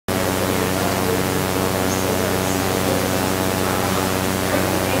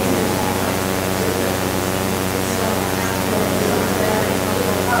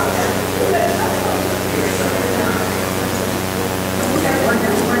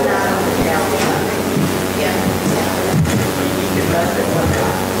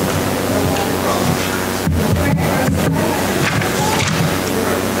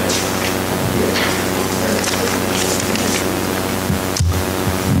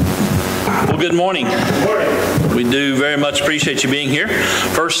Good morning. We do very much appreciate you being here.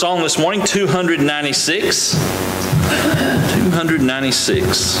 First song this morning, 296.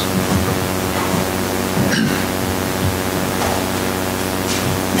 296.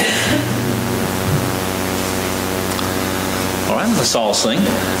 All right, let's all sing.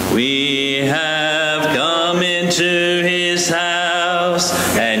 We have come into his house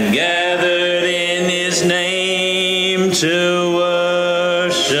and gathered in his name to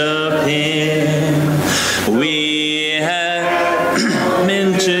worship him. We have come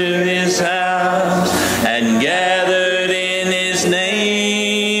into his house and gathered in his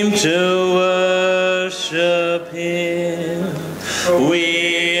name to worship him.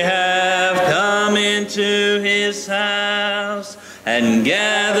 We have come into his house and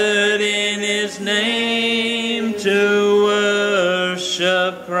gathered in his name to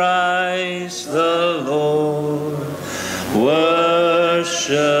worship Christ the Lord.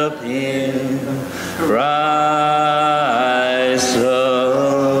 Worship him, Christ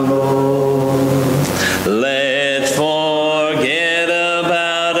the Lord. Let's forget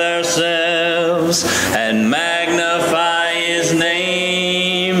about ourselves and magnify his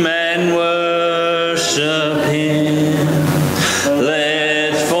name and worship him.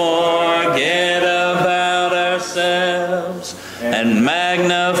 Let's forget about ourselves and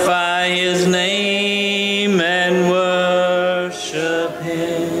magnify his name and worship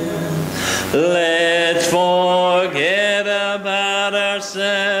him. Let's forget about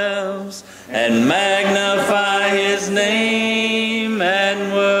ourselves and magnify his name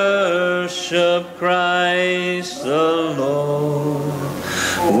and worship Christ the Lord.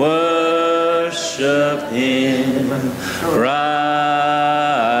 Worship him, Christ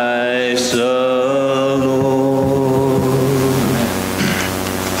the Lord.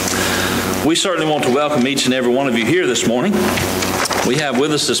 We certainly want to welcome each and every one of you here this morning. We have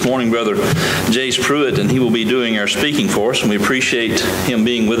with us this morning Brother Jase Pruitt, and he will be doing our speaking for us, and we appreciate him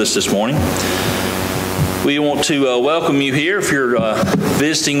being with us this morning. We want to welcome you here. If you're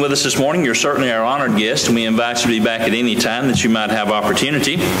visiting with us this morning, you're certainly our honored guest, and we invite you to be back at any time that you might have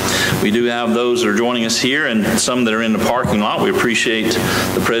opportunity. We do have those that are joining us here and some that are in the parking lot. We appreciate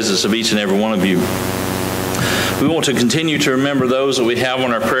the presence of each and every one of you. We want to continue to remember those that we have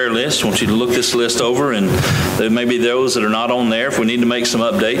on our prayer list. I want you to look this list over, and there may be those that are not on there. If we need to make some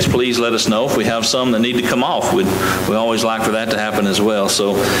updates, please let us know. If we have some that need to come off, we always like for that to happen as well.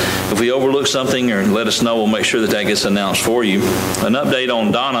 So if we overlook something, or let us know, we'll make sure that that gets announced for you. An update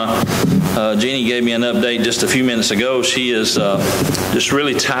on Donna. Jeannie gave me an update just a few minutes ago. She is just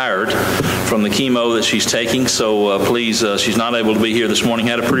really tired from the chemo that she's taking. So please, she's not able to be here this morning.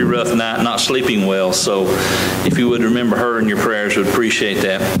 Had a pretty rough night, not sleeping well. So if you would remember her in your prayers, we'd appreciate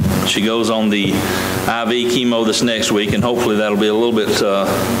that. She goes on the IV chemo this next week, and hopefully that'll be a little bit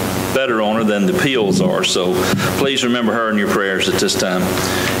better on her than the pills are. So please remember her in your prayers at this time.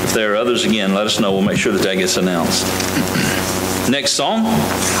 If there are others, again, let us know. We'll make sure that that gets announced. Next song,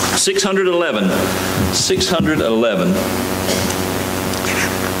 611. 611.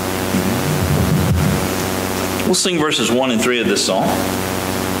 We'll sing verses 1 and 3 of this song.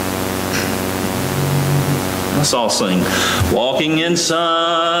 Let's all sing. Walking in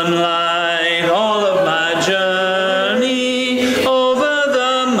sunlight, all of my journey, over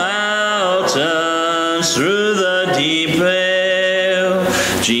the mountains, through the deep vale,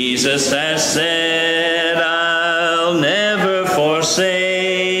 Jesus has said, I'll never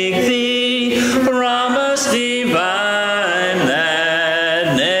forsake thee, promise divine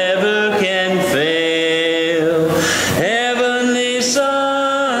that never can fail. Heavenly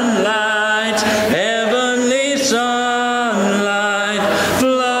sunlight,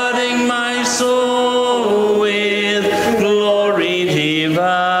 flooding my soul with glory divine.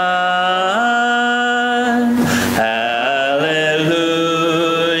 Hallelujah,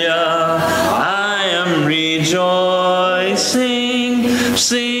 I am rejoicing,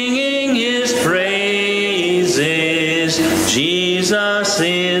 singing his praises. Jesus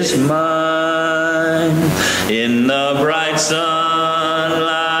is mine. In the bright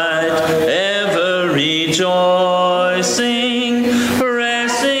sunlight, ever rejoicing,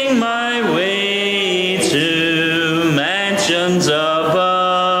 pressing my way to mansions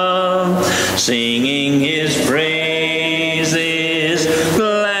above, singing his praises.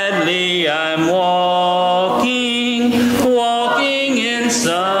 Gladly I'm walking in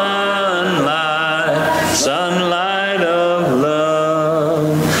sunlight of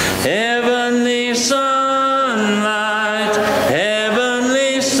love. Heavenly sunlight,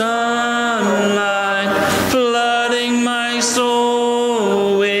 flooding my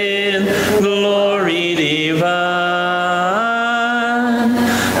soul with glory divine.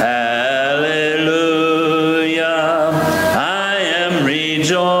 Hallelujah,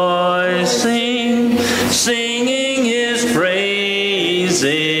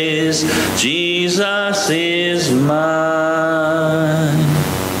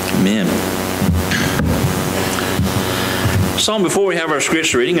 Song before we have our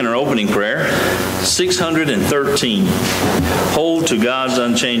scripture reading and our opening prayer, 613, Hold to God's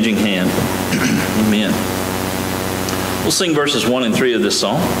Unchanging Hand. Amen. We'll sing verses 1 and 3 of this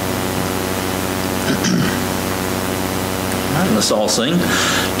song. Let's all sing.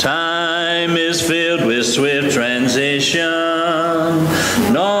 Time is filled with swift transition.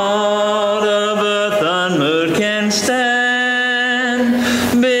 Naught of earth unmoved can stand.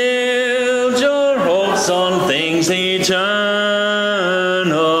 Build your hopes on things eternal.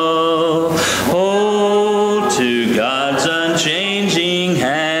 Hold to God's unchanging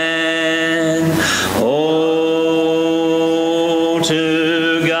hand. Hold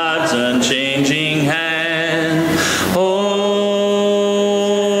to God's unchanging hand. Hold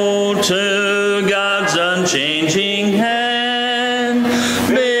to God's unchanging hand.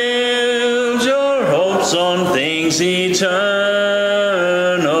 Build your hopes on things eternal.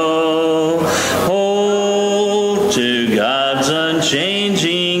 Hold to God's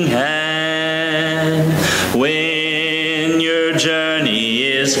unchanging hand. When your journey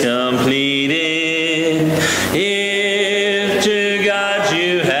is completed, if to God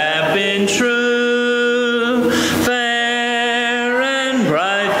you have been true, fair and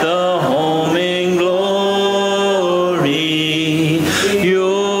bright the home in glory,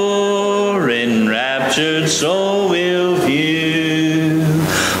 your enraptured soul will view.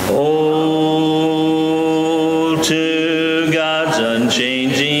 Hold to God's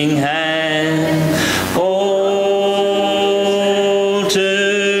unchanging hand. Hold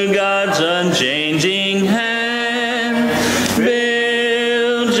to God's unchanging hand.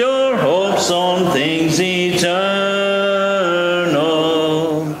 Build your hopes on things eternal.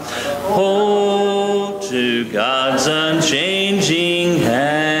 Hold to God's unchanging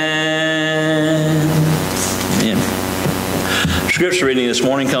hand. Amen. Scripture reading this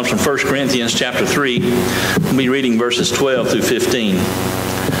morning comes from 1 Corinthians chapter 3. We'll be reading verses 12 through 15.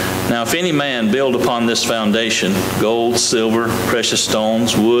 Now, if any man build upon this foundation, gold, silver, precious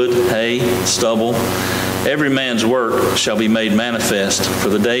stones, wood, hay, stubble, every man's work shall be made manifest, for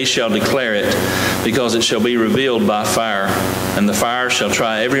the day shall declare it, because it shall be revealed by fire, and the fire shall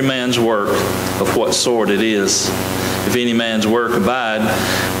try every man's work of what sort it is. If any man's work abide,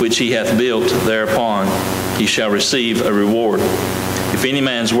 which he hath built thereupon, he shall receive a reward. If any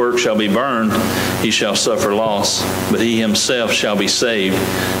man's work shall be burned, he shall suffer loss, but he himself shall be saved,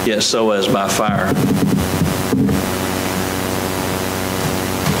 yet so as by fire.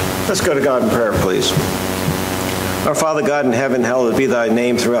 Let's go to God in prayer, please. Our Father God in heaven, hallowed be thy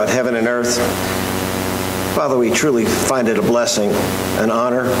name throughout heaven and earth. Father, we truly find it a blessing, an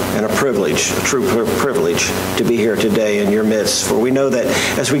honor, and a privilege, a true privilege to be here today in your midst. For we know that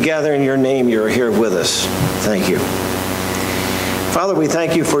as we gather in your name, you are here with us. Thank you. Father, we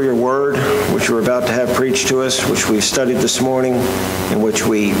thank you for your word, which we're about to have preached to us, which we studied this morning, and which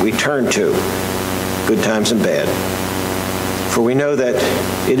we turn to, good times and bad. For we know that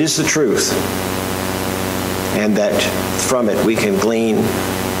it is the truth, and that from it we can glean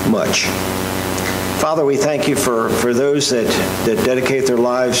much. Father, we thank you for those that dedicate their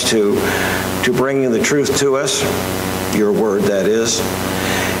lives to bringing the truth to us, your word, that is.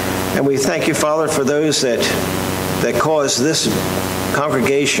 And we thank you, Father, for those that cause this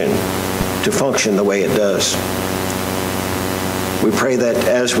congregation to function the way it does. We pray that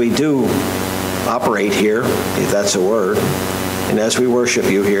as we do operate here, if that's a word, and as we worship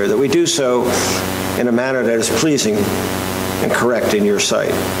you here, that we do so in a manner that is pleasing and correct in your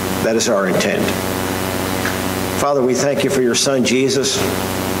sight. That is our intent. Father, we thank you for your Son, Jesus,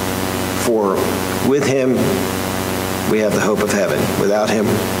 for with him we have the hope of heaven. Without him,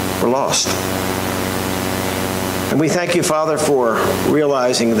 we're lost. And we thank you, Father, for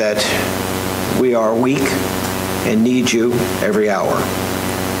realizing that we are weak and need you every hour.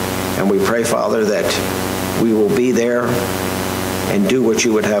 And we pray, Father, that we will be there and do what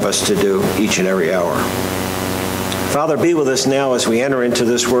you would have us to do each and every hour. Father, be with us now as we enter into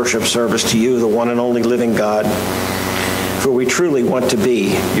this worship service to you, the one and only living God, for we truly want to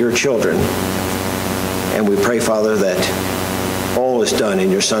be your children. And we pray, Father, that all is done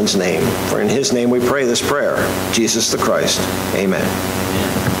in your Son's name. For in his name we pray this prayer, Jesus the Christ. Amen.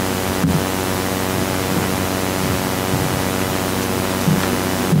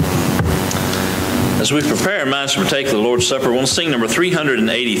 As we prepare our minds to partake of the Lord's Supper, we'll sing number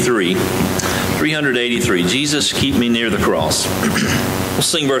 383. 383, Jesus, Keep Me Near the Cross. We'll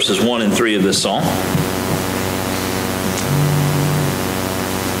sing verses 1 and 3 of this song.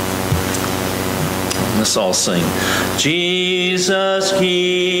 Let's all sing. Jesus,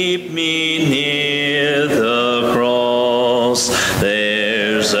 keep me near the cross.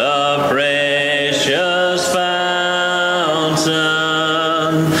 There's a precious fountain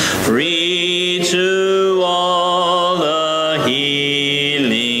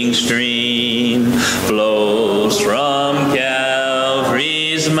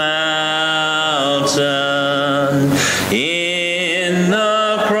mountain. In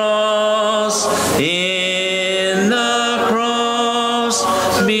the cross,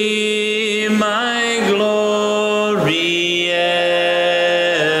 be my glory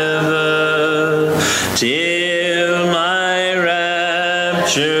ever, till my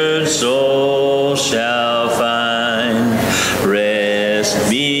raptured soul shall find rest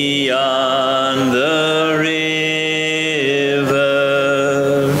beyond the river.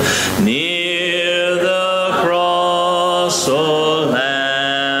 Near the cross, O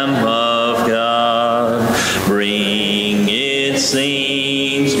Lamb of God, bring its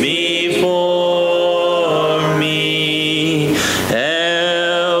saints before me.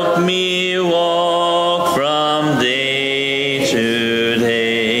 Help me walk from day to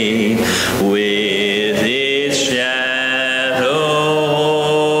day with its shadow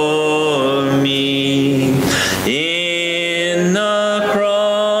o'er me. In the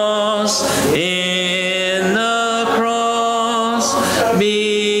cross,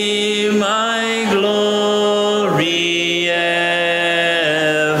 be my glory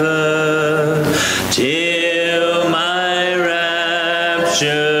ever, till my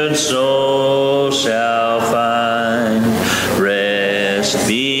raptured soul shall find rest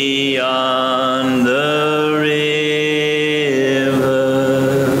beyond the river.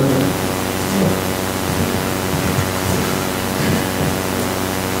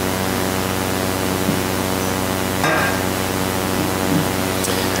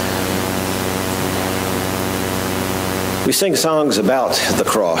 We sing songs about the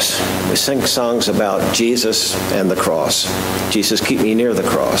cross. We sing songs about Jesus and the cross. Jesus, keep me near the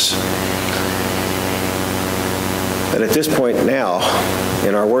cross. But at this point now,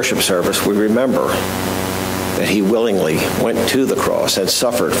 in our worship service, we remember that he willingly went to the cross and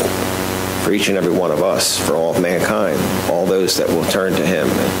suffered for each and every one of us, for all of mankind, all those that will turn to him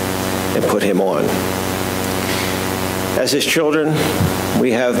and put him on. As his children,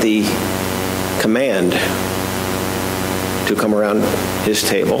 we have the command to come around his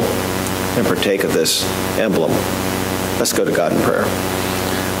table and partake of this emblem. Let's go to God in prayer.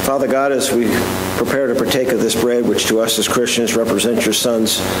 Father God, as we prepare to partake of this bread, which to us as Christians represents your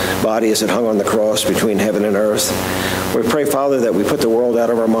Son's body as it hung on the cross between heaven and earth, we pray, Father, that we put the world out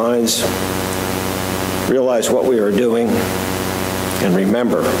of our minds, realize what we are doing, and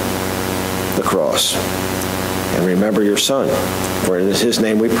remember the cross. And remember your Son. For it is his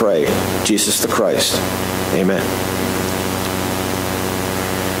name we pray, Jesus the Christ. Amen.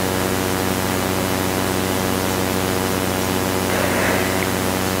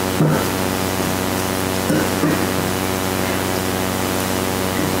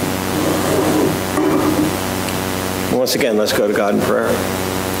 Once again, let's go to God in prayer.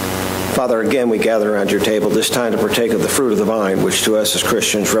 Father, again, we gather around your table, this time to partake of the fruit of the vine, which to us as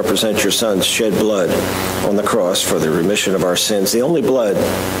Christians represents your Son's shed blood on the cross for the remission of our sins, the only blood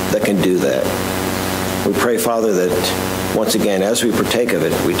that can do that. We pray, Father, that once again, as we partake of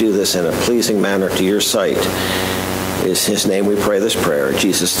it, we do this in a pleasing manner to your sight. In his name we pray this prayer,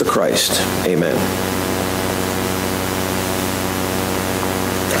 Jesus the Christ. Amen.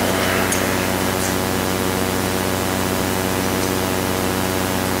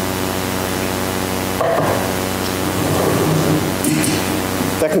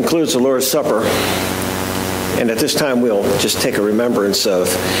 That concludes the Lord's Supper. And at this time, we'll just take a remembrance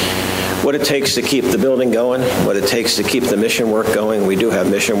of what it takes to keep the building going, what it takes to keep the mission work going. We do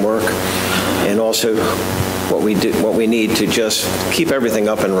have mission work. And also what we need to just keep everything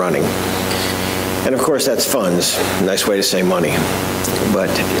up and running. And of course, that's funds. Nice way to say money.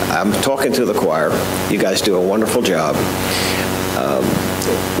 But I'm talking to the choir. You guys do a wonderful job.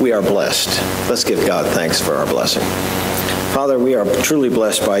 We are blessed. Let's give God thanks for our blessing. Father, we are truly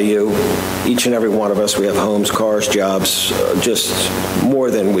blessed by you. Each and every one of us, we have homes, cars, jobs, just more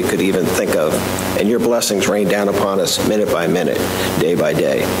than we could even think of. And your blessings rain down upon us minute by minute, day by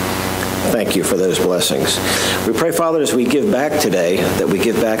day. Thank you for those blessings. We pray, Father, as we give back today, that we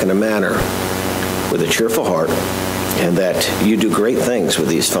give back in a manner with a cheerful heart, and that you do great things with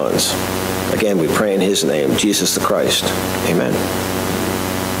these funds. Again, we pray in his name, Jesus the Christ. Amen.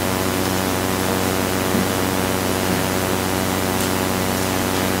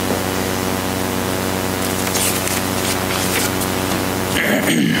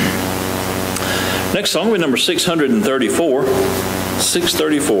 Next song will be number 634.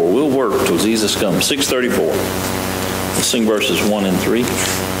 634. We'll work till Jesus comes. 634. We'll sing verses 1 and 3.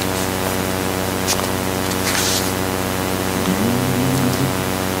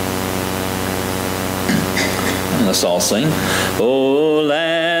 And let's all sing. O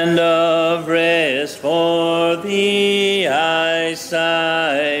land of rest, for thee I my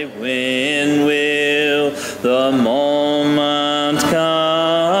side, when will the moment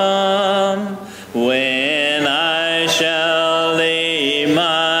come when I shall lay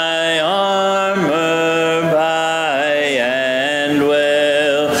my armor by and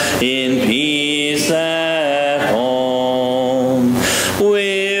dwell in peace at home?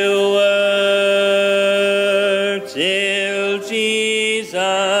 We'll work till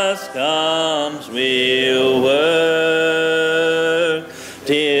Jesus comes. We'll work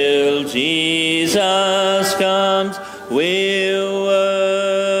till Jesus comes. We'll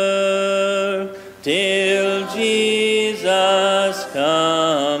work till Jesus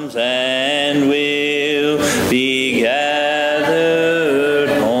comes, and we'll be gathered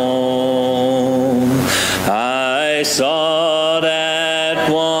home. I sought at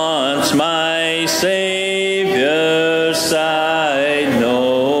once my Savior's side,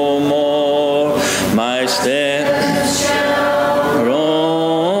 no more my steps shall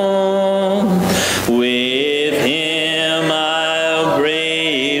roam. With him I'll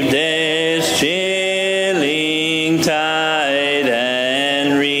brave death's chilling tide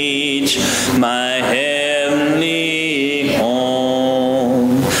and reach my heavenly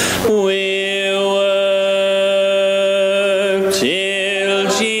home. We'll work till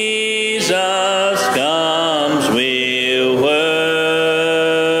Jesus comes. We'll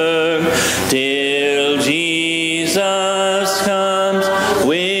work till Jesus comes.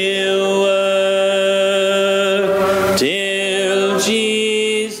 We'll work till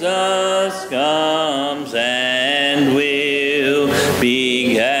Jesus comes, and we'll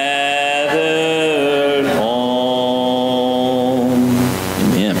be gathered home.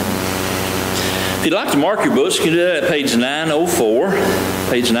 Amen. If you'd like to mark your books, you can do that at page 904.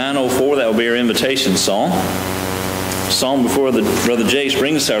 Page 904, that will be our invitation song. Song before Brother Jase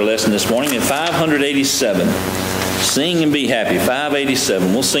brings us our lesson this morning in 587. Sing and be happy,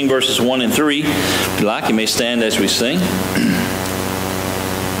 587. We'll sing verses 1 and 3. If you like, you may stand as we sing.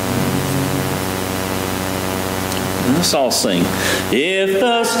 Let's all sing. If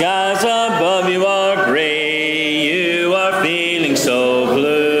the skies above you are gray, you are feeling so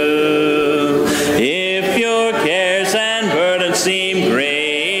blue. If your cares and burdens seem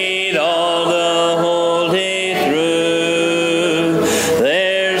great all the whole day through,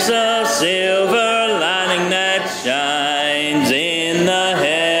 there's a silver lining that shines in the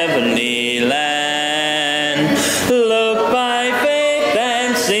heavenly land. Look by faith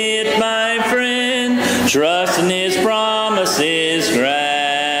and see it, my friend. Trust in His promises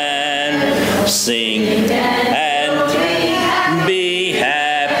grand. Sing and be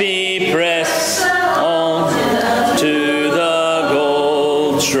happy. Press on to the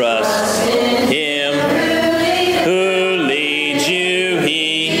goal. Trust Him who leads you.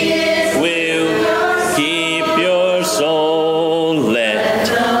 He will keep your soul. Let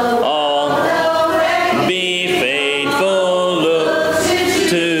all be faithful. Look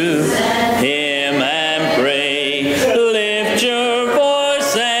to Him and pray. Lift your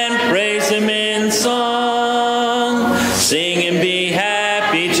voice and praise Him in song. Sing and be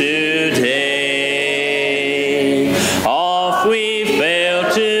happy today. Off we fail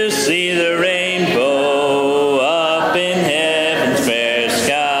to see the rainbow up in heaven's fair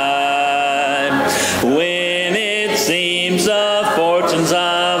sky. When it seems the fortunes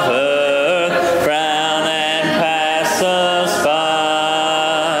of earth frown and pass us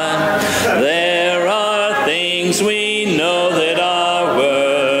by, there are things we know that are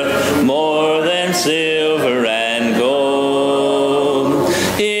worth more than silver and gold.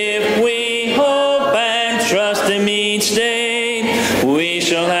 If we hope and trust Him each day, we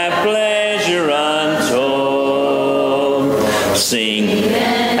shall have pleasure untold. Sing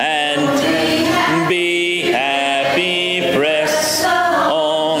and be happy. Press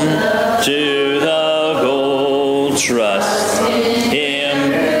on to the goal. Trust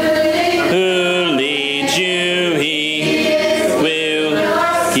Him who leads you. He will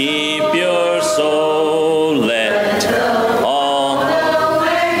keep your soul. Let all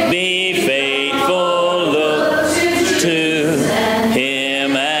be faithful. Look to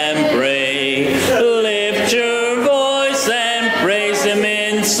Him and pray. Lift your voice and praise Him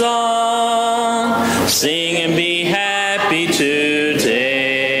in song. Sing and be happy today.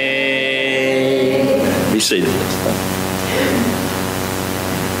 Be seated.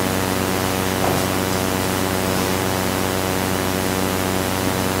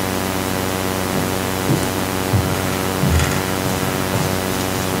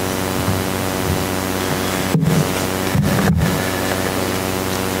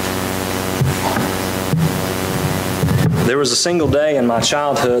 There was a single day in my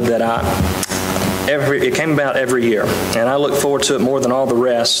childhood that every year, and I look forward to it more than all the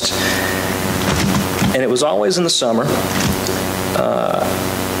rest. And it was always in the summer.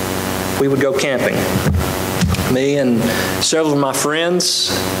 We would go camping. Me and several of my friends,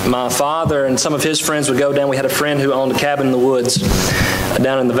 my father and some of his friends would go down. We had a friend who owned a cabin in the woods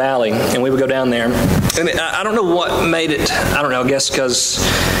down in the valley, and we would go down there. And I don't know what made it, I guess because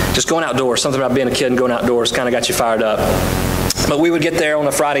just going outdoors, something about being a kid and going outdoors kind of got you fired up. But we would get there on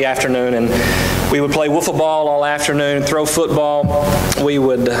a Friday afternoon, and we would play wiffle ball all afternoon, throw football. We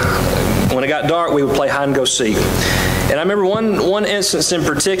would, when it got dark, we would play hide and go seek. And I remember one instance in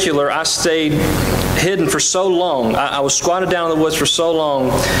particular, I stayed hidden for so long. I was squatted down in the woods for so long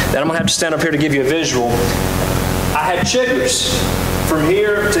that I'm going to have to stand up here to give you a visual. I had chiggers from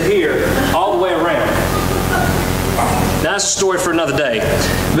here to here, all the way around. Now, that's a story for another day.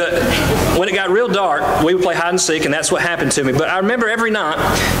 But when it got real dark, we would play hide and seek, and that's what happened to me. But I remember every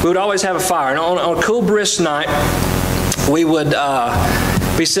night, we would always have a fire. And on a cool, brisk night, we would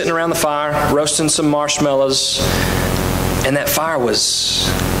be sitting around the fire, roasting some marshmallows, and that fire was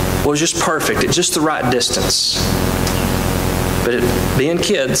just perfect at just the right distance. But being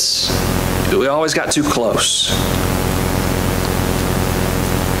kids, we always got too close.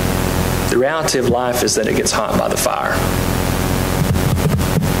 The reality of life is that it gets hot by the fire.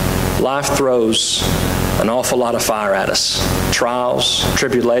 Life throws an awful lot of fire at us. Trials,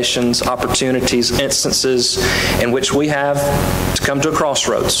 tribulations, opportunities, instances in which we have to come to a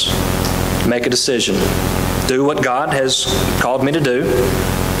crossroads, make a decision. Do what God has called me to do,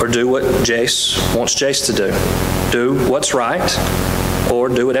 or do what Jase wants Jase to do. Do what's right, or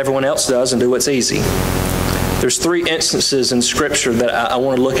do what everyone else does and do what's easy. There's 3 instances in Scripture that I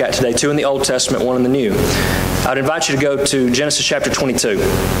want to look at today, 2 in the Old Testament, 1 in the New. I'd invite you to go to Genesis chapter 22.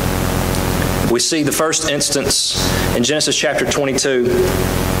 We see the first instance in Genesis chapter 22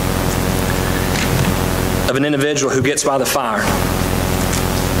 of an individual who gets by the fire.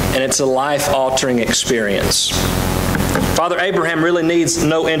 And it's a life-altering experience. Father Abraham really needs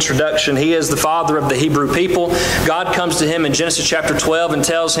no introduction. He is the father of the Hebrew people. God comes to him in Genesis chapter 12 and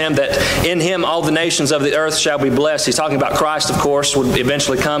tells him that in him all the nations of the earth shall be blessed. He's talking about Christ, of course, would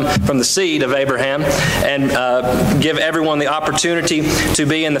eventually come from the seed of Abraham and give everyone the opportunity to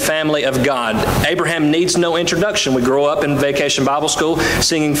be in the family of God. Abraham needs no introduction. We grow up in Vacation Bible School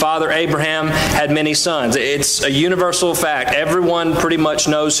singing, Father Abraham had many sons. It's a universal fact. Everyone pretty much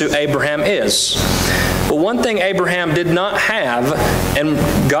knows who Abraham is. But one thing Abraham did not have, and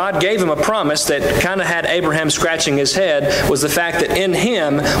God gave him a promise that kind of had Abraham scratching his head, was the fact that in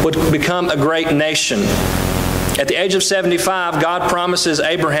him would become a great nation. At the age of 75, God promises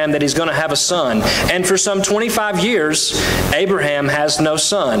Abraham that he's going to have a son. And for some 25 years, Abraham has no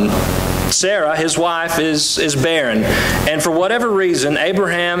son. Sarah, his wife, is barren. And for whatever reason,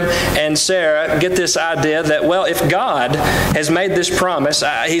 Abraham and Sarah get this idea that, well, if God has made this promise,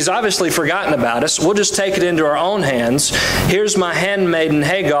 he's obviously forgotten about us. We'll just take it into our own hands. Here's my handmaiden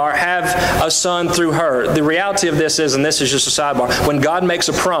Hagar, have a son through her. The reality of this is, and this is just a sidebar, when God makes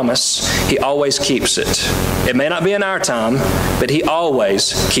a promise, he always keeps it. It may not be in our time, but he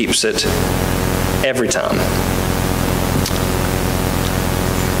always keeps it every time.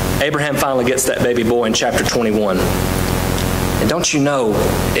 Abraham finally gets that baby boy in chapter 21. And don't you know,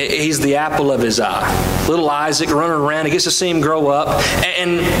 he's the apple of his eye. Little Isaac running around, he gets to see him grow up.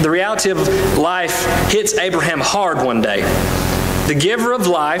 And the reality of life hits Abraham hard one day. The giver of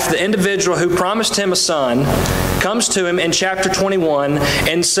life, the individual who promised him a son, comes to him in chapter 21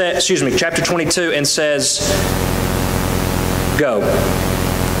 and chapter 22 and says, "Go,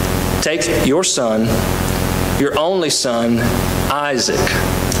 take your son, your only son, Isaac,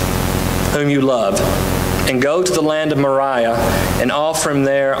 whom you love, and go to the land of Moriah and offer him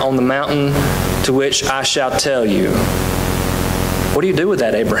there on the mountain to which I shall tell you." What do you do with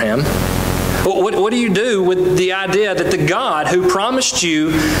that, Abraham? What do you do with the idea that the God who promised you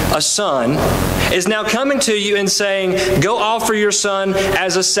a son is now coming to you and saying, go offer your son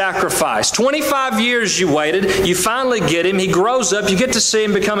as a sacrifice? 25 years you waited, you finally get him, he grows up, you get to see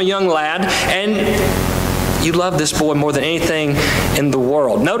him become a young lad, and you love this boy more than anything in the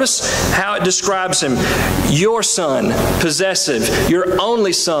world. Notice how it describes him. Your son, possessive. Your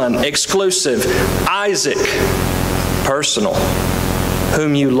only son, exclusive. Isaac, personal.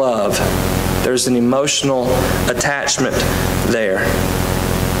 Whom you love. There's an emotional attachment there.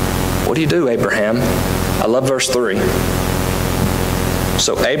 What do you do, Abraham? I love verse 3.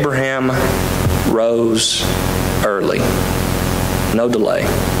 So Abraham rose early. No delay.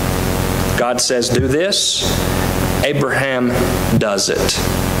 God says, do this. Abraham does it.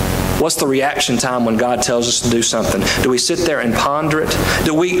 What's the reaction time when God tells us to do something? Do we sit there and ponder it?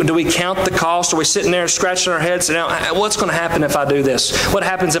 Do we count the cost? Are we sitting there scratching our heads and what's going to happen if I do this? What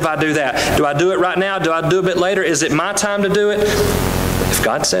happens if I do that? Do I do it right now? Do I do a bit later? Is it my time to do it? If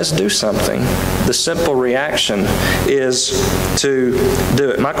God says do something, the simple reaction is to do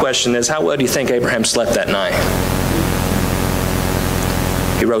it. My question is, how well do you think Abraham slept that night?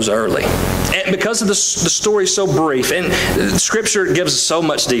 He rose early. And because of the story is so brief, and Scripture gives us so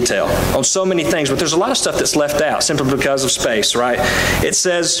much detail on so many things, but there's a lot of stuff that's left out simply because of space, right? It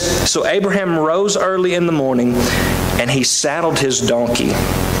says, so Abraham rose early in the morning, and he saddled his donkey,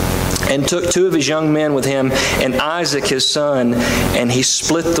 and took 2 of his young men with him, and Isaac his son, and he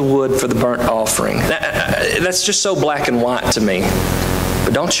split the wood for the burnt offering. That's just so black and white to me.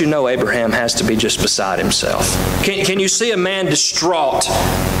 But don't you know Abraham has to be just beside himself? Can you see a man distraught,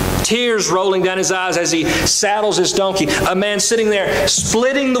 tears rolling down his eyes as he saddles his donkey? A man sitting there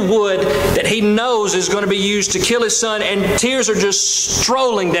splitting the wood that he knows is going to be used to kill his son, and tears are just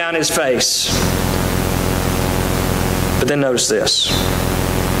strolling down his face. But then notice this.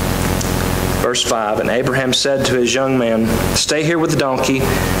 Verse 5, and Abraham said to his young man, stay here with the donkey.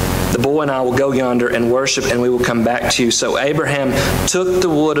 The boy and I will go yonder and worship, and we will come back to you. So Abraham took the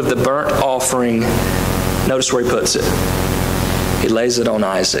wood of the burnt offering. Notice where he puts it. He lays it on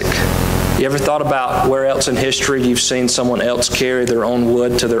Isaac. You ever thought about where else in history you've seen someone else carry their own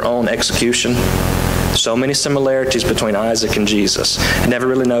wood to their own execution? So many similarities between Isaac and Jesus. I never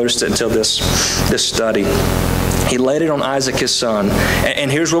really noticed it until this study. He laid it on Isaac his son.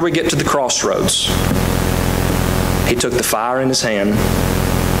 And here's where we get to the crossroads. He took the fire in his hand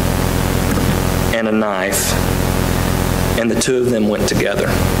and a knife, and the 2 of them went together.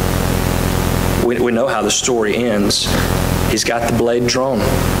 We know how the story ends. He's got the blade drawn.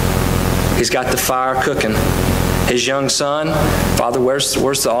 He's got the fire cooking. His young son, Father, where's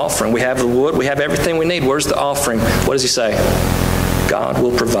the offering? We have the wood. We have everything we need. Where's the offering? What does he say? God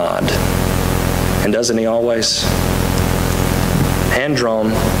will provide. And doesn't he always? Hand drawn.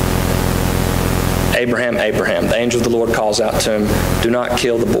 Abraham, Abraham. The angel of the Lord calls out to him, do not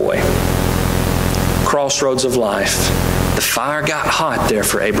kill the boy. Crossroads of life. The fire got hot there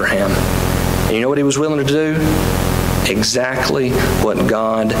for Abraham. And you know what he was willing to do? Exactly what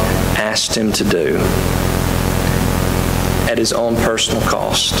God asked him to do. At his own personal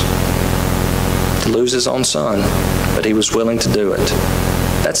cost. To lose his own son. But he was willing to do it.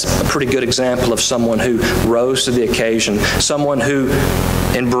 That's a pretty good example of someone who rose to the occasion. Someone who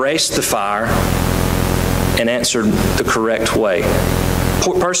embraced the fire and answered the correct way.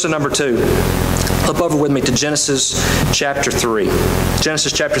 Person number 2. Flip over with me to Genesis chapter 3.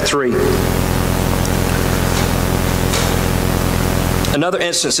 Genesis chapter 3. Another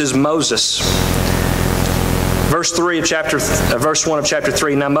instance is Moses. Verse 1 of chapter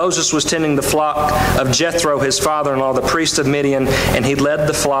 3. Now Moses was tending the flock of Jethro, his father-in-law, the priest of Midian, and he led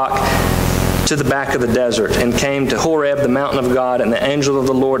the flock to the back of the desert and came to Horeb, the mountain of God, and the angel of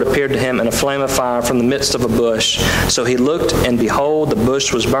the Lord appeared to him in a flame of fire from the midst of a bush. So he looked, and behold, the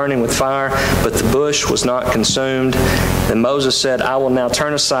bush was burning with fire, but the bush was not consumed. Then Moses said, I will now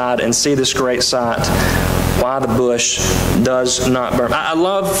turn aside and see this great sight, why the bush does not burn. I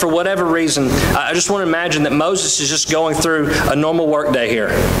love, for whatever reason, I just want to imagine that Moses is just going through a normal work day here.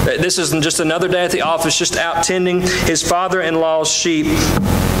 This isn't just another day at the office, just out tending his father-in-law's sheep.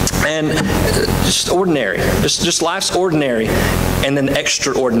 And just ordinary. Just life's ordinary. And then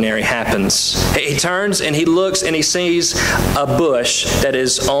extraordinary happens. He turns and he looks and he sees a bush that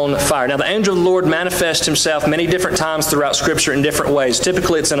is on fire. Now the angel of the Lord manifests himself many different times throughout Scripture in different ways.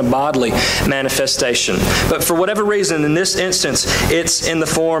 Typically it's in a bodily manifestation. But for whatever reason, in this instance, it's in the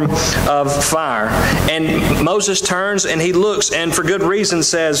form of fire. And Moses turns and he looks and for good reason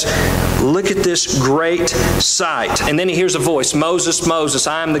says, look at this great sight. And then he hears a voice, Moses, Moses,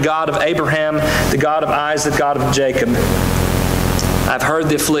 I am the God of Abraham, the God of Isaac, the God of Jacob. I've heard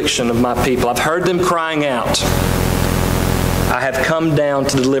the affliction of my people. I've heard them crying out. I have come down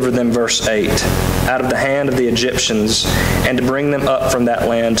to deliver them, verse 8, out of the hand of the Egyptians, and to bring them up from that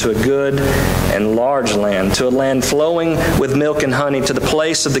land to a good and large land, to a land flowing with milk and honey, to the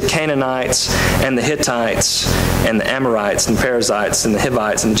place of the Canaanites and the Hittites and the Amorites and Perizzites and the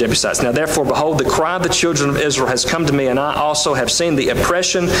Hivites and the Jebusites. Now therefore, behold, the cry of the children of Israel has come to me, and I also have seen the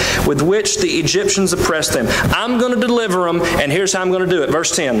oppression with which the Egyptians oppressed them. I'm going to deliver them, and here's how I'm going to do it.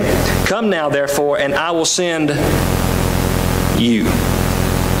 Verse 10, come now therefore, and I will send you.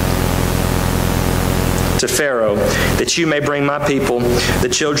 to Pharaoh, that you may bring my people, the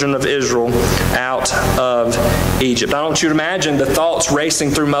children of Israel, out of Egypt. I want you to imagine the thoughts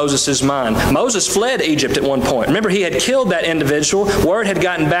racing through Moses' mind. Moses fled Egypt at one point. Remember, he had killed that individual. Word had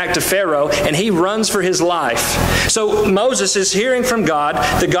gotten back to Pharaoh, and he runs for his life. So Moses is hearing from God,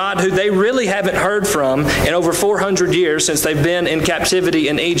 the God who they really haven't heard from in over 400 years since they've been in captivity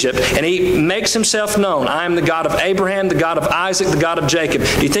in Egypt. And he makes himself known. I am the God of Abraham, the God of Isaac, the God of Jacob.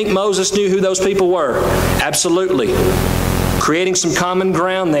 Do you think Moses knew who those people were? Absolutely. Creating some common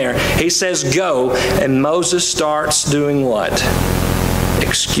ground there. He says, go, and Moses starts doing what?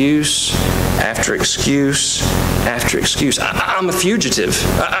 Excuse after excuse after excuse. I'm a fugitive.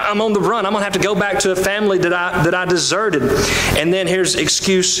 I'm on the run. I'm going to have to go back to a family that I deserted. And then here's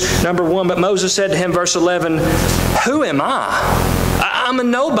excuse number 1. But Moses said to him, verse 11, who am I? I'm a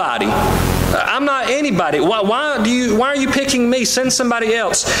nobody. I'm not anybody. Why are you picking me? Send somebody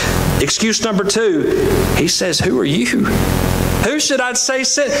else. Excuse number 2, he says, who are you? Who should I say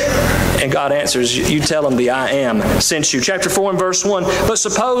sent? And God answers, you tell them the I am sent you. Chapter 4 and verse 1, but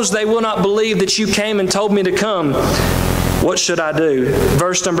suppose they will not believe that you came and told me to come. What should I do?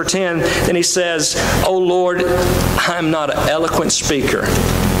 Verse number 10, then he says, O Lord, I'm not an eloquent speaker.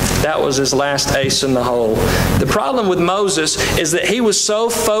 That was his last ace in the hole. The problem with Moses is that he was so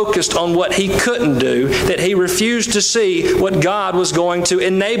focused on what he couldn't do that he refused to see what God was going to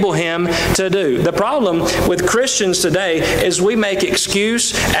enable him to do. The problem with Christians today is we make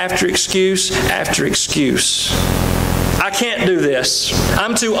excuse after excuse after excuse. I can't do this.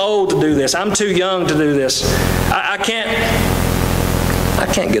 I'm too old to do this. I'm too young to do this. I can't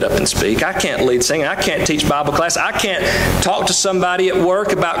get up and speak. I can't lead singing. I can't teach Bible class. I can't talk to somebody at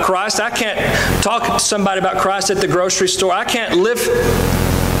work about Christ. I can't talk to somebody about Christ at the grocery store. I can't live.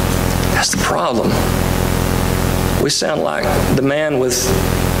 That's the problem. We sound like the man with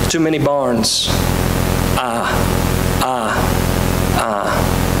too many barns.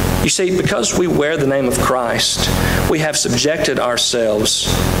 You see, because we wear the name of Christ, we have subjected ourselves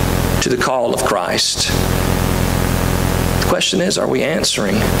to the call of Christ. The question is, are we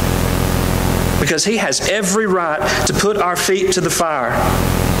answering? Because he has every right to put our feet to the fire.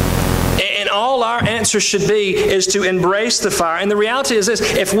 And all our answer should be is to embrace the fire. And the reality is this,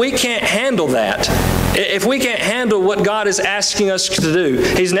 if we can't handle that, if we can't handle what God is asking us to do,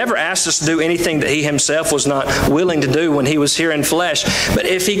 he's never asked us to do anything that he himself was not willing to do when he was here in flesh. But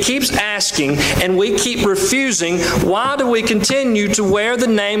if he keeps asking and we keep refusing, why do we continue to wear the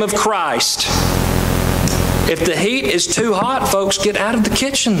name of Christ? If the heat is too hot, folks, get out of the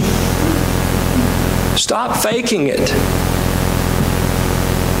kitchen. Stop faking it.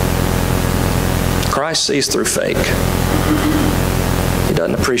 Christ sees through fake. He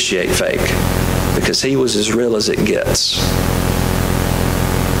doesn't appreciate fake because he was as real as it gets.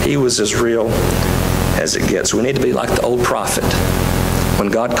 He was as real as it gets. We need to be like the old prophet. When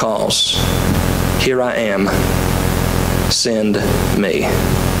God calls, here I am, send me.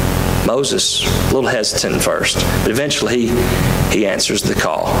 Moses, a little hesitant first, but eventually he answers the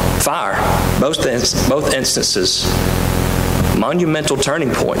call. Fire, both instances, monumental turning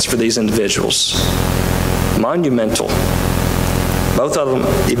points for these individuals. Monumental. Both of them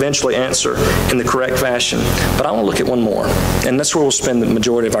eventually answer in the correct fashion. But I want to look at one more, and that's where we'll spend the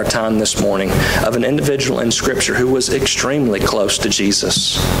majority of our time this morning, of an individual in Scripture who was extremely close to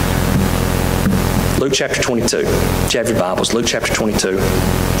Jesus. Luke chapter 22. If you have your Bibles, Luke chapter 22.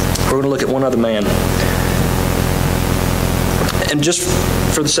 We're going to look at one other man. And just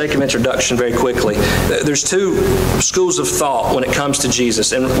for the sake of introduction very quickly, there's 2 schools of thought when it comes to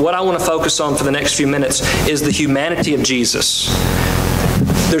Jesus. And what I want to focus on for the next few minutes is the humanity of Jesus.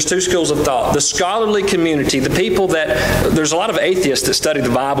 There's 2 schools of thought. The scholarly community, the people that, there's a lot of atheists that study the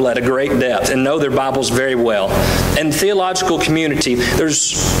Bible at a great depth and know their Bibles very well. And the theological community,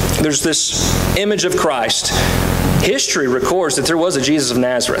 there's this image of Christ. History records that there was a Jesus of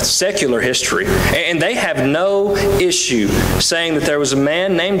Nazareth, secular history, and they have no issue saying that there was a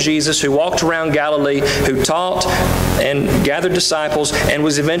man named Jesus who walked around Galilee, who taught and gathered disciples, and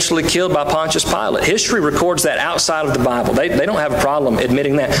was eventually killed by Pontius Pilate. History records that outside of the Bible. They don't have a problem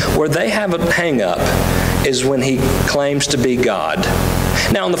admitting that. Where they have a hang-up is when he claims to be God.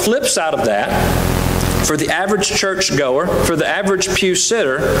 Now, on the flip side of that, for the average churchgoer, for the average pew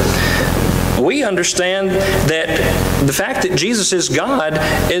sitter, we understand that the fact that Jesus is God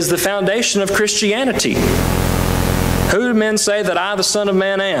is the foundation of Christianity. Who do men say that I, the Son of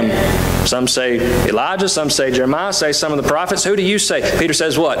Man, am? Some say Elijah, some say Jeremiah, say some of the prophets. Who do you say? Peter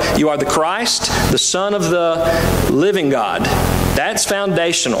says what? You are the Christ, the Son of the living God. That's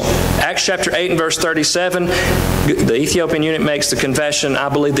foundational. Acts chapter 8 and verse 37, the Ethiopian eunuch makes the confession, I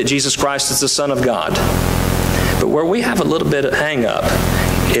believe that Jesus Christ is the Son of God. But where we have a little bit of hang up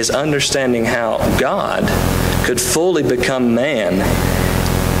is understanding how God could fully become man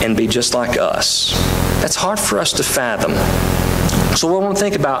and be just like us. That's hard for us to fathom. So what I want to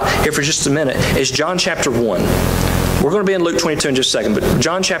think about here for just a minute is John chapter 1. We're going to be in Luke 22 in just a second, but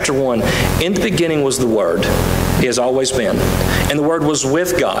John chapter 1, in the beginning was the Word. He has always been. And the Word was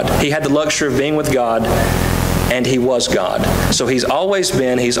with God. He had the luxury of being with God, and He was God. So He's always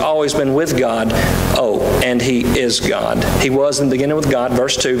been with God. Oh, and He is God. He was in the beginning with God,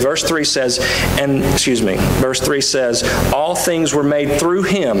 verse 2. Verse 3 says, all things were made through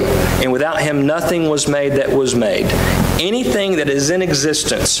Him, and without Him nothing was made that was made. Anything that is in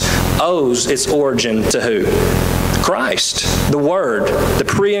existence owes its origin to who? Christ, the Word, the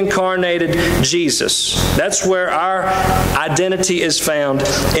pre-incarnated Jesus. That's where our identity is found,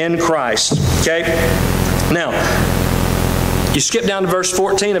 in Christ. Okay? Now, you skip down to verse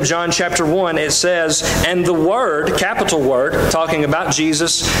 14 of John chapter 1, it says, and the Word, capital Word, talking about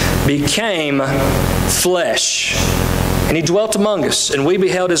Jesus, became flesh. And He dwelt among us, and we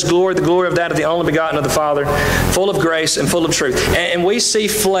beheld His glory, the glory of that of the only begotten of the Father, full of grace and full of truth. And we see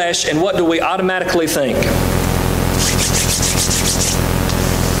flesh, and what do we automatically think?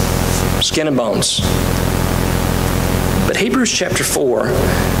 Skin and bones. But Hebrews chapter 4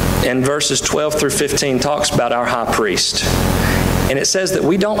 and verses 12 through 15 talks about our high priest. And it says that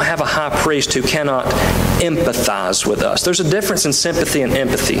we don't have a high priest who cannot empathize with us. There's a difference in sympathy and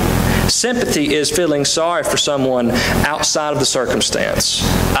empathy. Sympathy is feeling sorry for someone outside of the circumstance.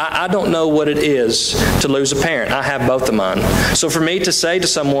 I don't know what it is to lose a parent. I have both of mine. So for me to say to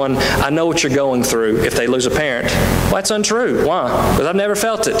someone, I know what you're going through if they lose a parent, well, that's untrue. Why? Because I've never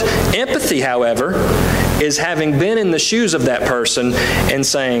felt it. Empathy, however, is having been in the shoes of that person and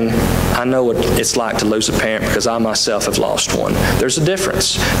saying, I know what it's like to lose a parent because I myself have lost one. There's a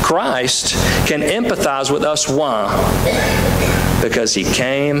difference. Christ can empathize with us. Why? Because He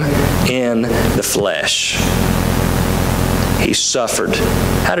came in the flesh. He suffered.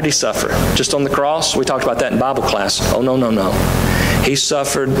 How did He suffer? Just on the cross? We talked about that in Bible class. Oh, no, no, no. He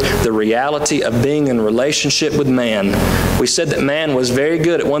suffered the reality of being in relationship with man. We said that man was very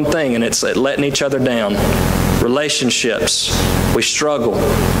good at one thing, and it's at letting each other down. Relationships. We struggle.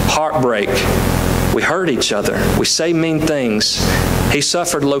 Heartbreak. We hurt each other. We say mean things. He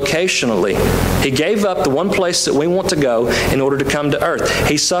suffered locationally. He gave up the one place that we want to go in order to come to earth.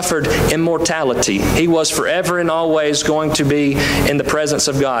 He suffered immortality. He was forever and always going to be in the presence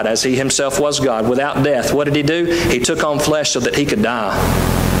of God as He Himself was God without death. What did He do? He took on flesh so that He could die.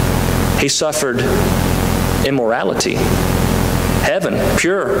 He suffered immorality. Heaven,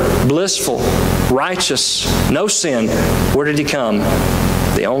 pure, blissful, righteous, no sin. Where did He come?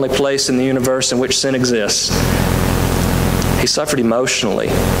 The only place in the universe in which sin exists. He suffered emotionally.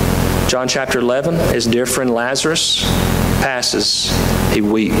 John chapter 11, his dear friend Lazarus passes. He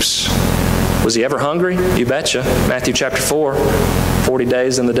weeps. Was he ever hungry? You betcha. Matthew chapter 4, 40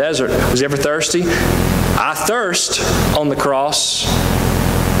 days in the desert. Was he ever thirsty? I thirst on the cross.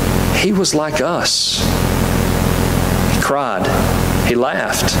 He was like us. He cried. He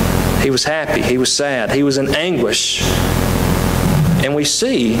laughed. He was happy. He was sad. He was in anguish. And we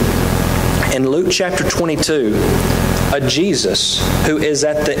see in Luke chapter 22 a Jesus who is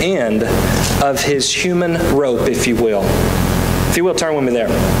at the end of His human rope, if you will. If you will, turn with me there.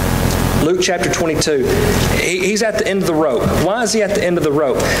 Luke chapter 22. He's at the end of the rope. Why is He at the end of the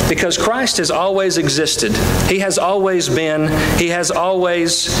rope? Because Christ has always existed. He has always been. He has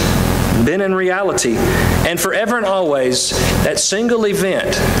always been in reality. And forever and always, that single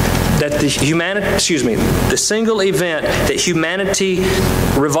event that the single event that humanity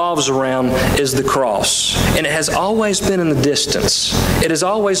revolves around is the cross. And it has always been in the distance. It has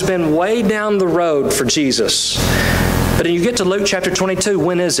always been way down the road for Jesus. But when you get to Luke chapter 22,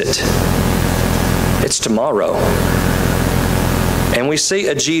 when is it? It's tomorrow. And we see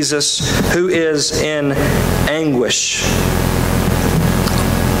a Jesus who is in anguish.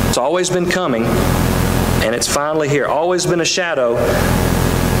 It's always been coming, and it's finally here. Always been a shadow.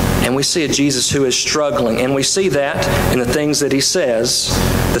 And we see a Jesus who is struggling. And we see that in the things that He says,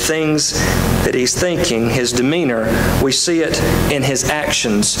 the things that He's thinking, His demeanor. We see it in His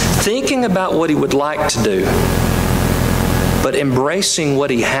actions, thinking about what He would like to do, but embracing what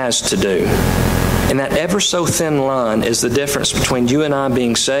He has to do. And that ever so thin line is the difference between you and I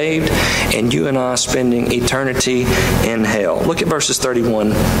being saved and you and I spending eternity in hell. Look at verses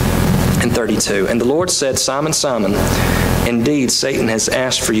 31 and 32. And the Lord said, Simon, Simon, indeed Satan has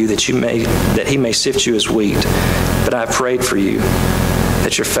asked for you that he may sift you as wheat. But I have prayed for you,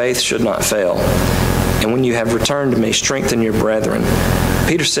 that your faith should not fail. And when you have returned to me, strengthen your brethren.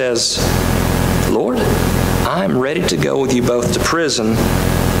 Peter says, Lord, I am ready to go with you both to prison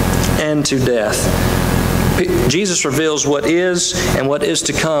and to death. Jesus reveals what is and what is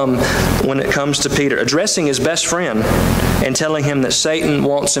to come when it comes to Peter, addressing his best friend and telling him that Satan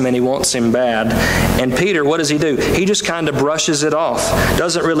wants him and he wants him bad. And Peter, what does he do? He just kind of brushes it off,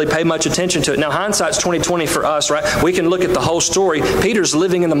 doesn't really pay much attention to it. Now, hindsight's 20/20 for us, right? We can look at the whole story. Peter's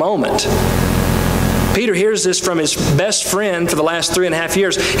living in the moment. Peter hears this from his best friend for the last 3.5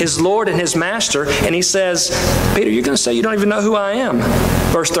 years, his Lord and his Master, and he says, Peter, you're going to say you don't even know who I am.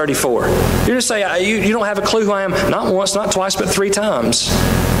 Verse 34. You're going to say you don't have a clue who I am, not once, not twice, but 3 times.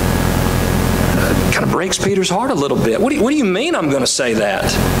 Kind of breaks Peter's heart a little bit. What do you mean I'm going to say that?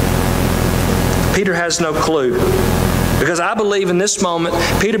 Peter has no clue. Because I believe in this moment,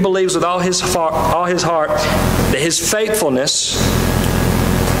 Peter believes with all his heart that his faithfulness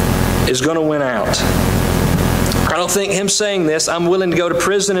is going to win out. I don't think him saying this, I'm willing to go to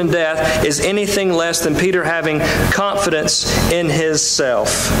prison and death, is anything less than Peter having confidence in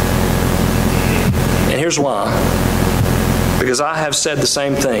himself. And here's why. Because I have said the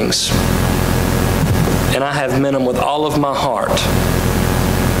same things. And I have meant them with all of my heart.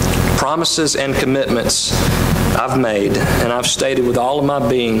 Promises and commitments I've made, and I've stated with all of my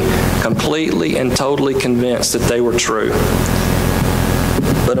being, completely and totally convinced that they were true.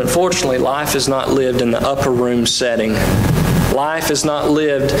 But unfortunately, life is not lived in the upper room setting. Life is not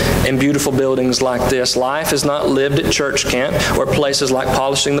lived in beautiful buildings like this. Life is not lived at church camp or places like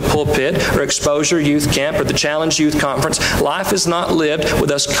Polishing the Pulpit or Exposure Youth Camp or the Challenge Youth Conference. Life is not lived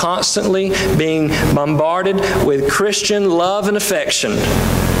with us constantly being bombarded with Christian love and affection.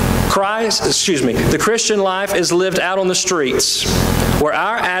 The Christian life is lived out on the streets, where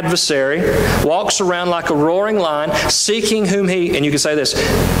our adversary walks around like a roaring lion, seeking whom he, and you can say this,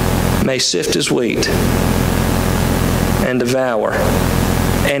 may sift as wheat and devour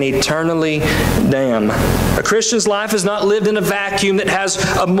and eternally damn. A Christian's life is not lived in a vacuum that has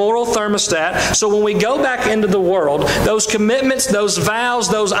a moral thermostat. So when we go back into the world, those commitments, those vows,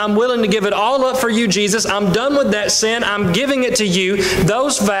 those I'm willing to give it all up for you, Jesus, I'm done with that sin, I'm giving it to you,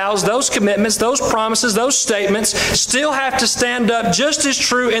 those vows, those commitments, those promises, those statements still have to stand up just as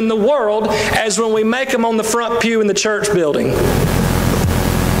true in the world as when we make them on the front pew in the church building.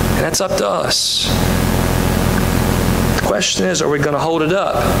 And that's up to us. The question is, are we going to hold it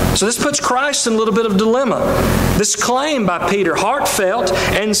up? So this puts Christ in a little bit of dilemma. This claim by Peter, heartfelt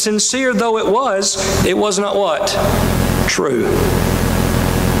and sincere though it was not what? True.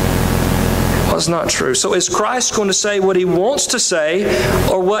 It was not true. So is Christ going to say what he wants to say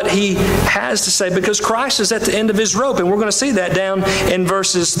or what he has to say? Because Christ is at the end of his rope, and we're going to see that down in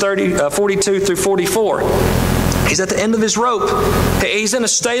verses 42 through 44. He's at the end of his rope. He's in a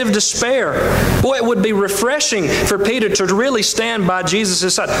state of despair. Boy, it would be refreshing for Peter to really stand by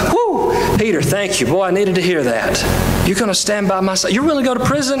Jesus' side. Whoo! Peter, thank you. Boy, I needed to hear that. You're going to stand by my side. You're willing to go to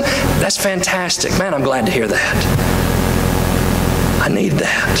prison? That's fantastic. Man, I'm glad to hear that. I need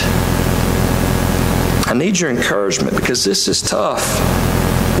that. I need your encouragement because this is tough.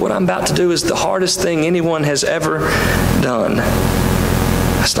 What I'm about to do is the hardest thing anyone has ever done.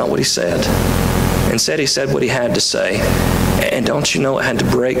 That's not what he said. Instead, he said what he had to say. And don't you know it had to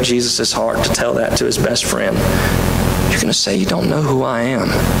break Jesus' heart to tell that to his best friend? You're going to say you don't know who I am.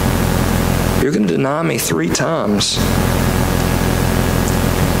 You're going to deny me 3 times.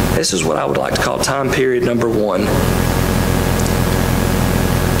 This is what I would like to call time period number 1.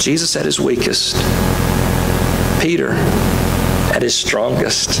 Jesus at his weakest. Peter at his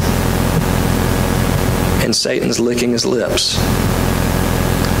strongest. And Satan's licking his lips.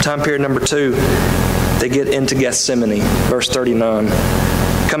 Time period number 2, they get into Gethsemane, verse 39.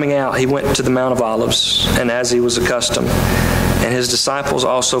 Coming out, he went to the Mount of Olives, and as he was accustomed, and his disciples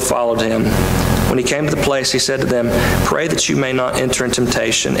also followed him. When he came to the place, he said to them, "Pray that you may not enter in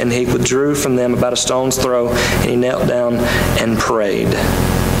temptation." And he withdrew from them about a stone's throw, and he knelt down and prayed.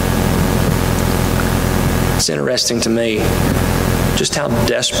 It's interesting to me just how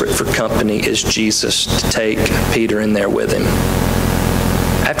desperate for company is Jesus to take Peter in there with him.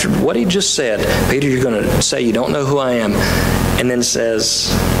 After what he just said, Peter, you're going to say you don't know who I am, and then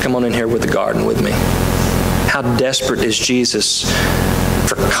says, come on in here with the garden with me. How desperate is Jesus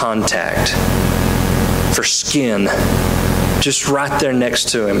for contact, for skin, just right there next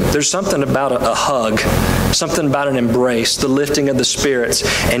to him. There's something about a hug, something about an embrace, the lifting of the spirits,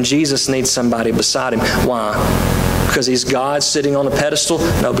 and Jesus needs somebody beside him. Why? Because he's God sitting on a pedestal?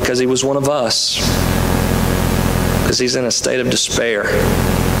 No, because he was one of us. Because he's in a state of despair.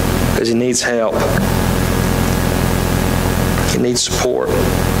 Because he needs help. He needs support.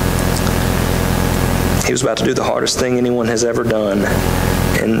 He was about to do the hardest thing anyone has ever done.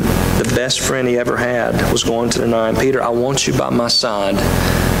 And the best friend he ever had was going to deny him. Peter, I want you by my side,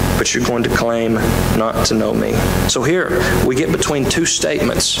 but you're going to claim not to know me. So here we get between two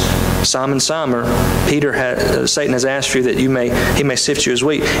statements. Simon, Simon, Satan has asked for you that he may sift you as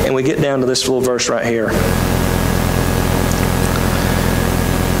wheat. And we get down to this little verse right here.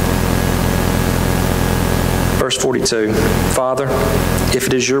 Verse 42, Father, if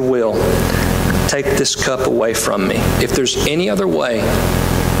it is your will, take this cup away from me. If there's any other way,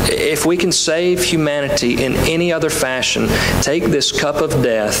 if we can save humanity in any other fashion, take this cup of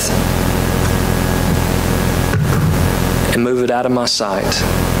death and move it out of my sight.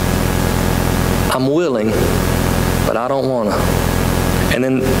 I'm willing, but I don't want to. And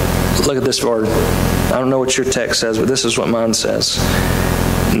then look at this word. I don't know what your text says, but this is what mine says.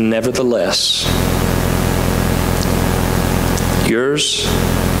 Nevertheless. Yours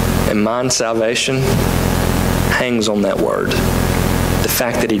and mine's salvation hangs on that word. The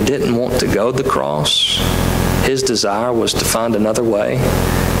fact that he didn't want to go to the cross, his desire was to find another way.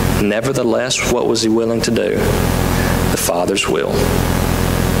 Nevertheless, what was he willing to do? The Father's will.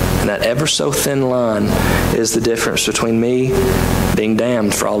 And that ever so thin line is the difference between me being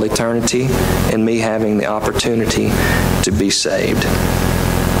damned for all eternity and me having the opportunity to be saved.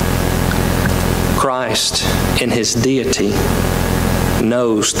 Christ, in his deity,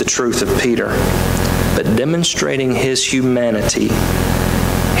 knows the truth of Peter, but demonstrating his humanity,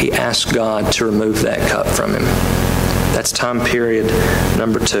 he asked God to remove that cup from him. That's time period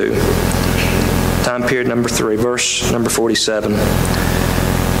number 2. Time period number 3, verse number 47.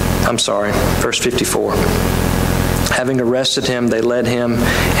 Verse 54. Having arrested him, they led him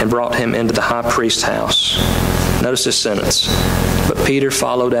and brought him into the high priest's house. Notice this sentence. But Peter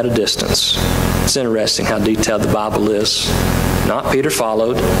followed at a distance. It's interesting how detailed the Bible is. Not Peter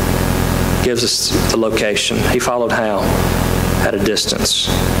followed. Gives us the location. He followed how? At a distance.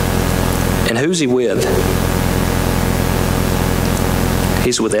 And who's he with?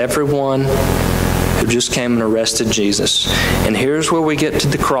 He's with everyone who just came and arrested Jesus. And here's where we get to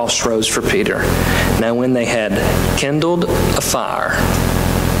the crossroads for Peter. Now when they had kindled a fire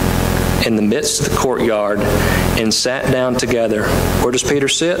in the midst of the courtyard and sat down together, where does Peter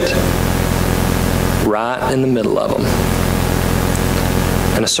sit? Right in the middle of them.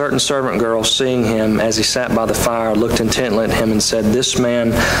 And a certain servant girl, seeing him as he sat by the fire, looked intently at him and said, This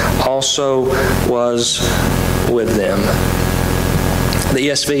man also was with them. The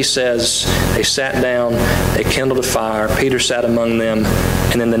ESV says they sat down, they kindled a fire, Peter sat among them,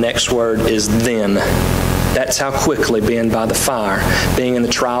 and then the next word is then. That's how quickly being by the fire, being in the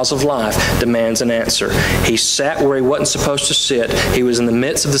trials of life, demands an answer. He sat where he wasn't supposed to sit. He was in the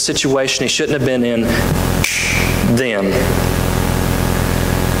midst of the situation he shouldn't have been in. Then.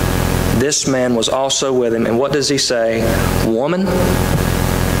 This man was also with him. And what does he say? Woman,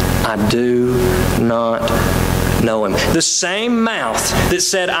 I do not know him. The same mouth that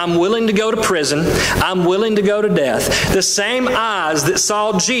said, I'm willing to go to prison, I'm willing to go to death. The same eyes that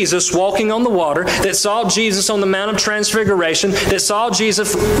saw Jesus walking on the water, that saw Jesus on the Mount of Transfiguration, that saw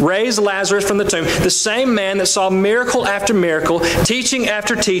Jesus raise Lazarus from the tomb. The same man that saw miracle after miracle, teaching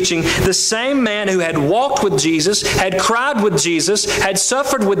after teaching. The same man who had walked with Jesus, had cried with Jesus, had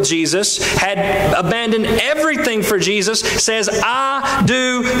suffered with Jesus, had abandoned everything for Jesus, says, I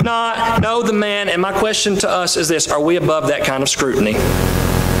do not know the man. And my question to us is this: are we above that kind of scrutiny?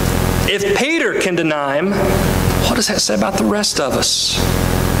 If Peter can deny him, what does that say about the rest of us?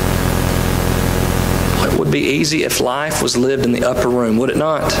 It would be easy if life was lived in the upper room, would it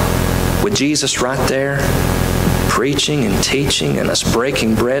not? With Jesus right there, preaching and teaching and us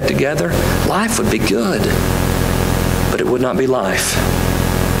breaking bread together, life would be good. But it would not be life.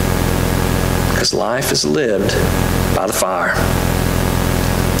 Because life is lived by the fire.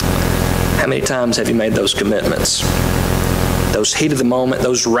 How many times have you made those commitments? Those heat of the moment,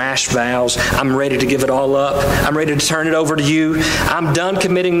 those rash vows. I'm ready to give it all up. I'm ready to turn it over to you. I'm done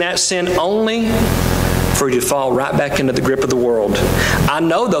committing that sin, only for you to fall right back into the grip of the world. I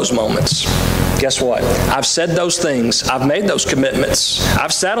know those moments. Guess what? I've said those things. I've made those commitments.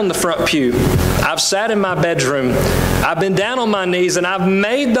 I've sat on the front pew. I've sat in my bedroom. I've been down on my knees and I've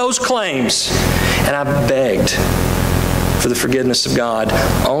made those claims. And I've begged for the forgiveness of God,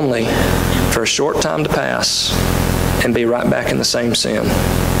 only for a short time to pass, and be right back in the same sin.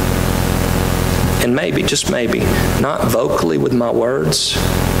 And maybe, just maybe, not vocally with my words,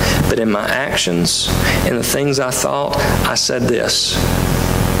 but in my actions, in the things I thought, I said this: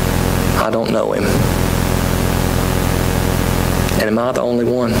 I don't know him. And am I the only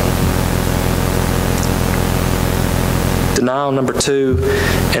one? Denial number 2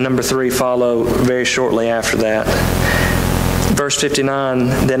 and number 3 follow very shortly after that. Verse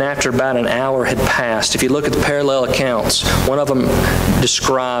 59, then after about an hour had passed. If you look at the parallel accounts, one of them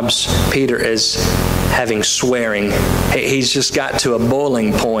describes Peter as having swearing. He's just got to a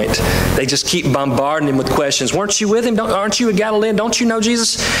boiling point. They just keep bombarding him with questions. Weren't you with him? Aren't you a Galilean? Don't you know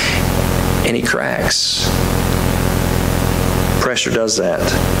Jesus? And he cracks. Pressure does that.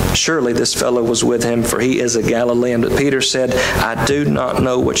 Surely this fellow was with him, for he is a Galilean. But Peter said, I do not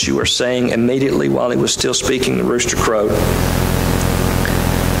know what you are saying. Immediately while he was still speaking, the rooster crowed.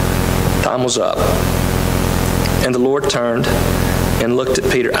 Time was up. And the Lord turned and looked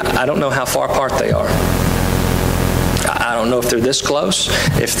at Peter. I don't know how far apart they are. I don't know if they're this close,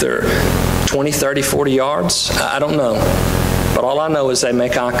 if they're 20, 30, 40 yards. I don't know. But all I know is they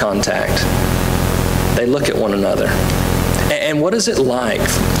make eye contact. They look at one another. And what is it like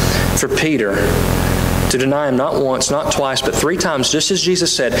for Peter to deny him not once, not twice, but 3 times, just as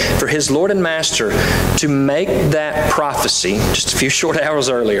Jesus said, for his Lord and Master to make that prophecy just a few short hours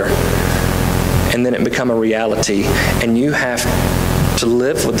earlier, and then it become a reality, and you have to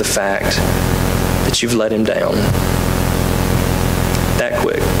live with the fact that you've let him down that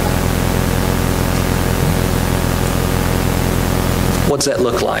quick? What's that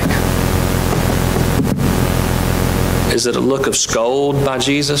look like? Is it a look of scold by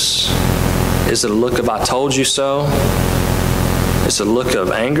Jesus? Is it a look of I told you so? Is it a look of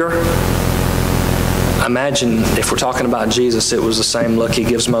anger? I imagine if we're talking about Jesus, it was the same look he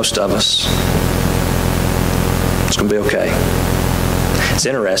gives most of us. It's going to be okay. It's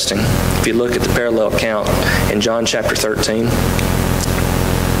interesting. If you look at the parallel account in John chapter 13,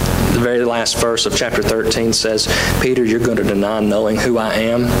 the very last verse of chapter 13 says, Peter, you're going to deny knowing who I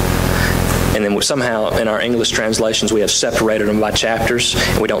am. And then somehow in our English translations we have separated them by chapters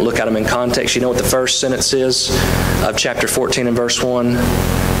and we don't look at them in context. You know what the first sentence is of chapter 14 and verse 1?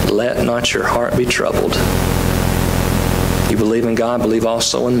 Let not your heart be troubled. You believe in God, believe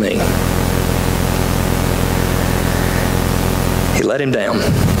also in me. He let him down.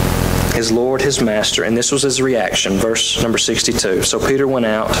 His Lord, his Master, and this was his reaction. Verse number 62. So Peter went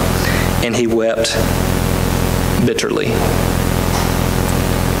out and he wept bitterly.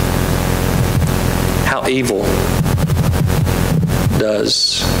 How evil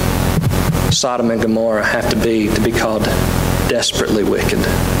does Sodom and Gomorrah have to be called desperately wicked?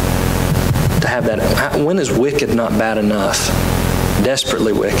 To have that, when is wicked not bad enough?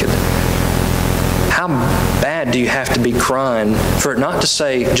 Desperately wicked. How bad do you have to be crying for it not to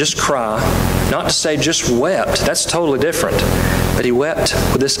say just cry, not to say just wept? That's totally different. But he wept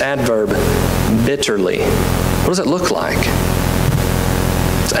with this adverb, bitterly. What does it look like?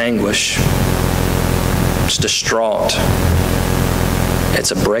 It's anguish. It's distraught.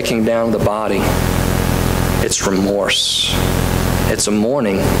 It's a breaking down of the body. It's remorse. It's a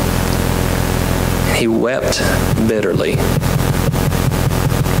mourning. He wept bitterly.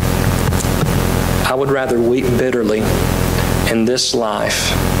 I would rather weep bitterly in this life,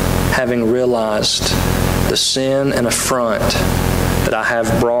 having realized the sin and affront that I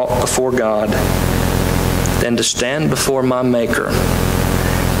have brought before God, than to stand before my Maker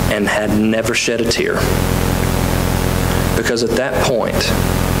and had never shed a tear. Because at that point,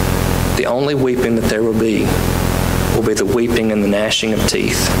 the only weeping that there will be the weeping and the gnashing of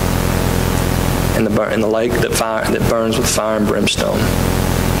teeth in the lake that burns with fire and brimstone.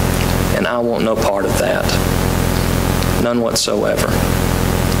 And I want no part of that. None whatsoever.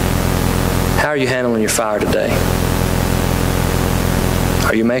 How are you handling your fire today?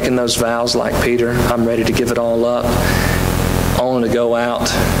 Are you making those vows like Peter? I'm ready to give it all up, only to go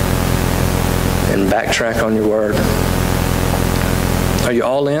out and backtrack on your word. Are you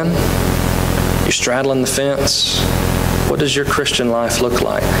all in? You're straddling the fence? What does your Christian life look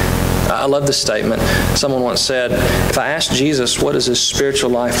like? I love this statement. Someone once said, if I asked Jesus, what does his spiritual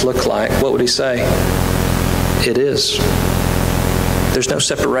life look like? What would he say? It is. There's no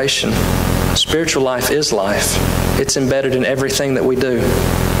separation. Spiritual life is life. It's embedded in everything that we do.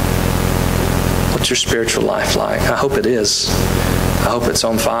 What's your spiritual life like? I hope it is. I hope it's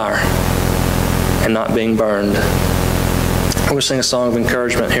on fire and not being burned. I'm going to sing a song of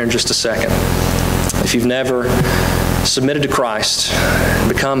encouragement here in just a second. If you've never submitted to Christ,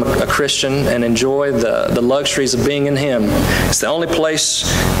 become a Christian, and enjoy the luxuries of being in Him, it's the only place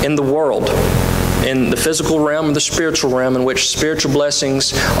in the world in the physical realm and the spiritual realm in which spiritual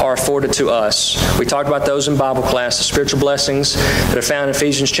blessings are afforded to us. We talked about those in Bible class, the spiritual blessings that are found in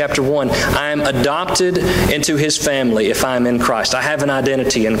Ephesians chapter 1. I am adopted into His family if I am in Christ. I have an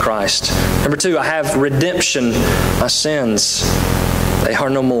identity in Christ. Number 2, I have redemption. My sins, they are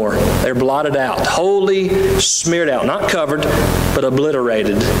no more. They're blotted out, wholly smeared out, not covered, but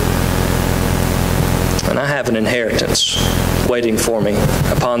obliterated. And I have an inheritance waiting for me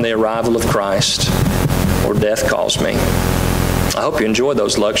upon the arrival of Christ, or death calls me. I hope you enjoy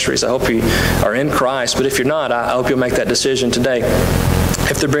those luxuries. I hope you are in Christ. But if you're not, I hope you'll make that decision today.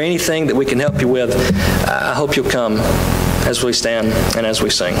 If there be anything that we can help you with, I hope you'll come as we stand and as we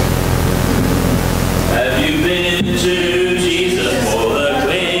sing. Have you been to Jesus for the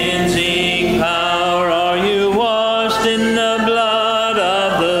cleansing power? Are you washed in the blood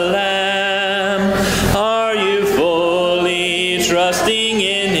of the Lamb? Are you fully trusting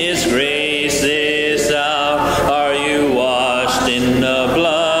in His grace this hour? Are you washed in the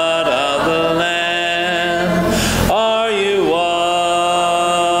blood of the Lamb? Are you washed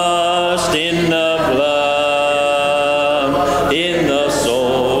in the blood, in the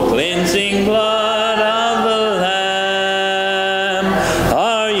soul cleansing blood?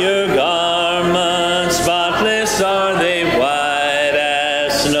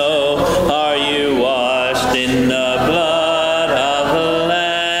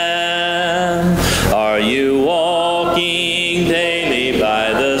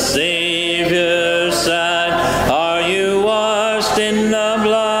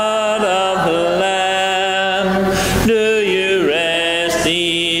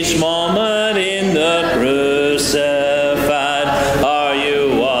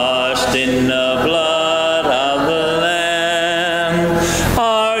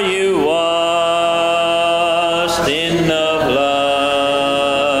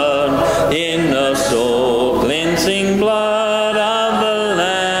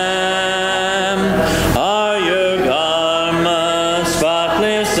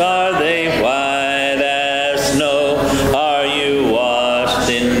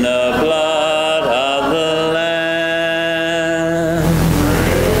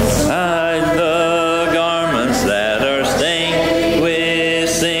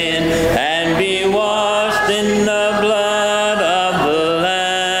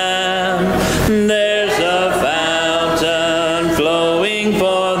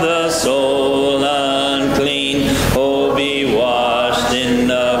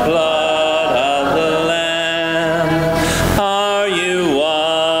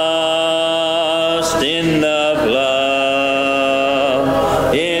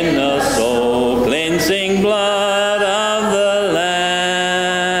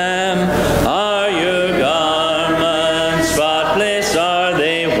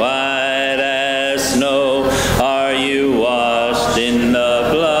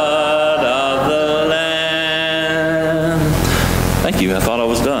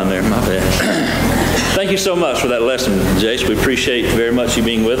 Thank you so much for that lesson, Jase. We appreciate very much you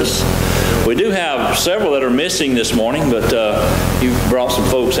being with us. We do have several that are missing this morning, but you brought some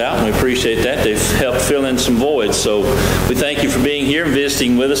folks out, and we appreciate that. They've helped fill in some voids. So we thank you for being here and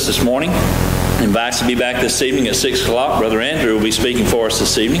visiting with us this morning. Invites to be back this evening at 6 o'clock. Brother Andrew will be speaking for us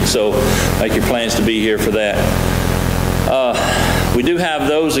this evening, so make your plans to be here for that. We do have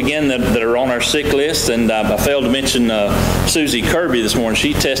those, again, that are on our sick list, and I failed to mention Susie Kirby this morning.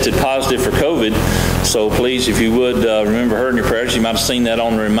 She tested positive for COVID, so please, if you would, remember her in your prayers. You might have seen that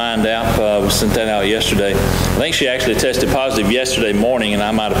on the Remind app. We sent that out yesterday. I think she actually tested positive yesterday morning, and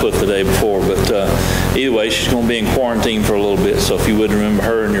I might have put the day before, but either way, she's going to be in quarantine for a little bit, so if you would remember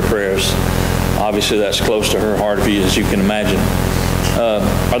her in your prayers. Obviously, that's close to her heart, as you can imagine.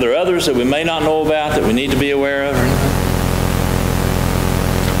 Are there others that we may not know about that we need to be aware of?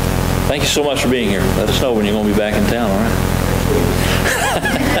 Thank you so much for being here. Let us know when you're going to be back in town, all right?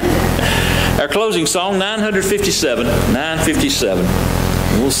 Our closing song, 957. 957.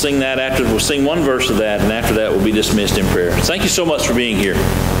 And we'll sing that after. We'll sing one verse of that, and after that we'll be dismissed in prayer. Thank you so much for being here.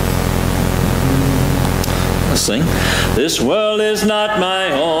 Let's sing. This world is not my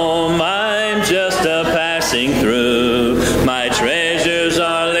home. I'm just a passing through.